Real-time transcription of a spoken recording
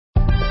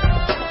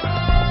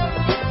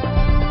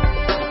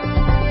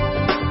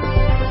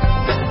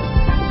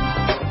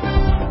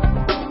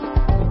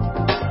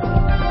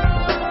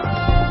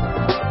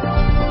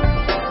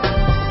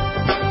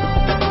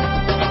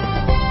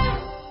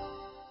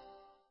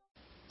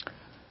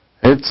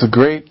It's a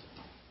great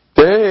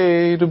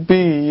day to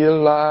be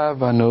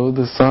alive. I know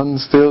the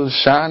sun's still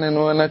shining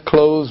when I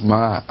close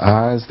my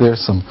eyes.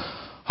 There's some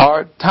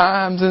hard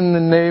times in the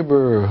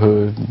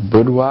neighborhood,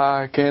 but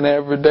why can't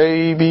every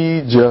day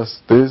be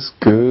just this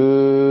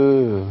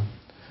good?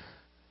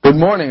 Good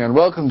morning and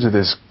welcome to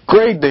this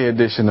great day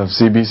edition of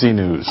CBC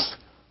News.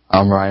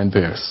 I'm Ryan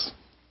Pierce.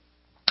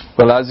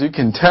 Well, as you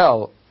can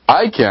tell,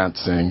 I can't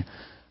sing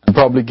and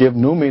probably give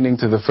no meaning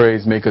to the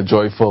phrase make a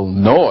joyful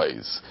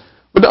noise.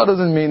 But that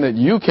doesn't mean that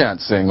you can't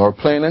sing or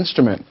play an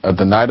instrument at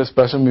the Night of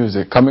Special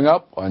Music coming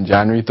up on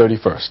January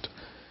 31st.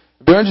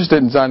 If you're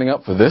interested in signing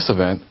up for this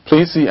event,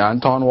 please see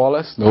Anton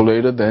Wallace no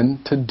later than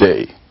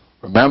today.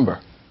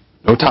 Remember,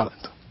 no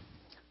talent.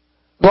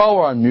 While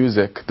we're on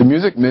music, the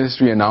music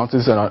ministry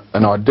announces an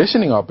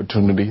auditioning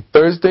opportunity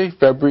Thursday,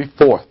 February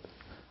 4th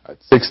at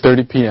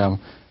 6:30 p.m.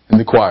 in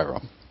the choir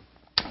room.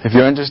 If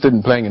you're interested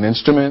in playing an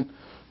instrument,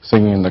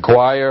 singing in the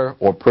choir,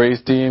 or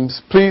praise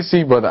teams, please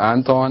see Brother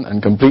Anton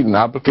and complete an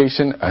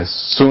application as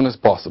soon as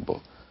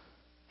possible.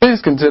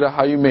 Please consider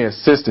how you may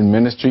assist in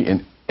ministry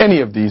in any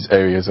of these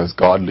areas as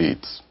God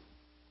leads.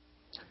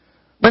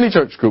 Many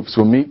church groups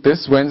will meet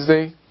this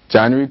Wednesday,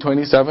 January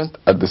 27th,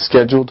 at the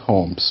scheduled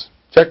homes.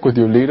 Check with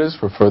your leaders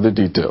for further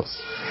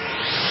details.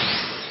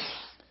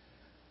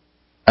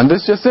 And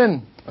this just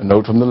in, a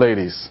note from the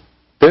ladies.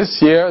 This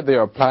year, they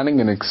are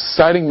planning an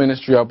exciting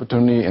ministry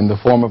opportunity in the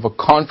form of a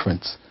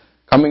conference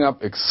coming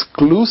up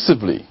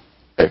exclusively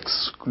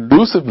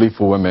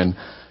for women,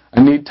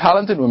 and need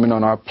talented women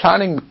on our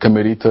planning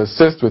committee to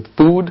assist with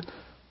food,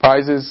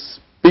 prizes,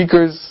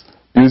 speakers,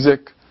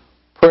 music,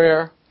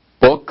 prayer,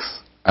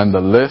 books, and the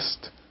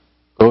list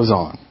goes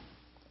on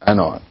and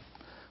on.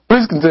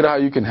 Please consider how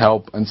you can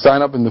help and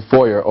sign up in the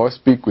foyer or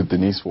speak with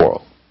Denise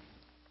Worrell.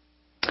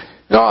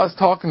 You know, I was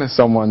talking to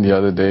someone the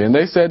other day, and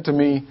they said to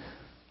me,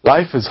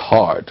 life is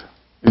hard.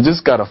 You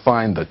just got to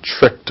find the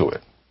trick to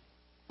it.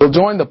 We'll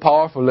join the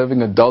Powerful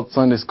Living Adult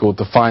Sunday School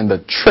to find the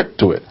trick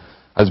to it,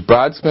 as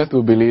Brad Smith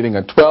will be leading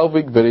a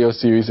 12-week video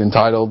series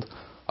entitled,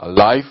 A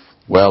Life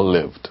Well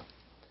Lived.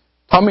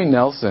 Tommy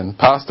Nelson,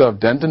 pastor of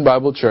Denton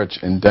Bible Church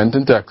in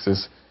Denton,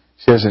 Texas,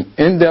 shares an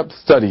in-depth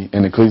study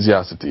in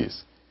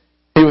Ecclesiastes.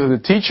 He was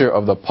the teacher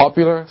of the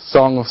popular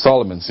Song of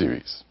Solomon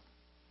series.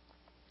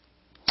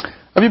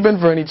 Have you been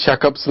for any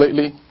checkups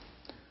lately?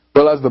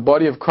 Well, as the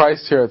body of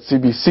Christ here at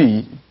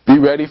CBC, be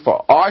ready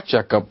for our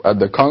checkup at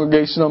the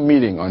congregational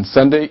meeting on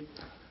Sunday,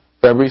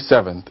 February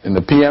 7th in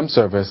the PM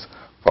service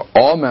for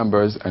all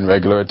members and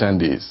regular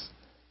attendees.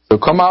 So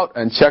come out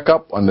and check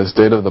up on the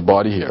state of the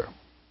body here.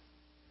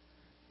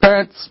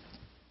 Parents,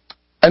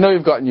 I know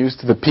you've gotten used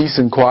to the peace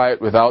and quiet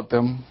without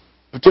them,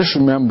 but just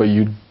remember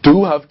you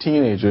do have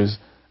teenagers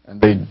and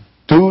they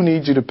do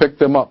need you to pick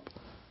them up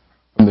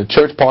from the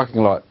church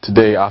parking lot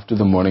today after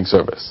the morning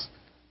service.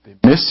 They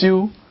miss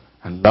you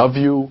and love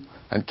you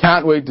and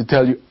can't wait to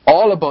tell you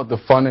all about the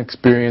fun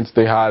experience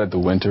they had at the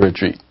winter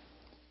retreat.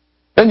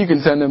 Then you can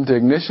send them to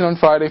Ignition on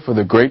Friday for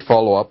the great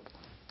follow-up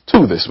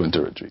to this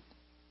winter retreat.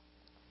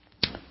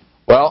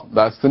 Well,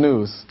 that's the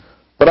news.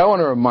 But I want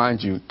to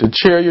remind you to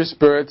cheer your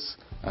spirits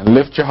and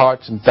lift your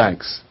hearts in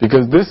thanks,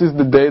 because this is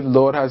the day the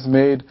Lord has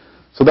made,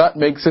 so that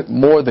makes it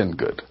more than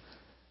good.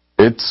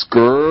 It's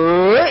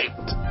great!